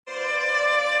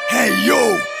Ey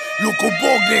yo, Loko,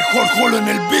 Bogre, JorjoloBeats en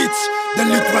el beats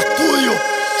del litro estudio.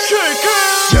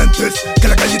 Sientes que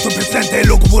la calle estoy presente,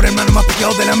 loco por el mano más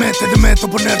picado de la mente. Te meto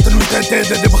ponerte, no intentes,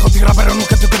 desde bajo tierra para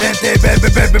nunca te coherente.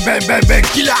 Bebe,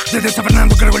 kila. Desde San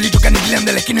Fernando cargo el litro caniglem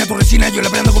de la esquina de tu resina. Yo la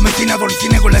prendo con vecina,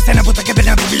 dolicina con la escena puta que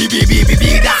pena tu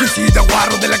vida. Suicida,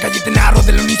 guarro, de la calle te narro,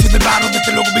 del inicio del barro, de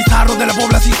este loco bizarro, de la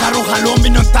pobla cizarro, jalón,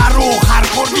 vino en tarro,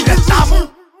 hardcore, vida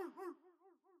estamos.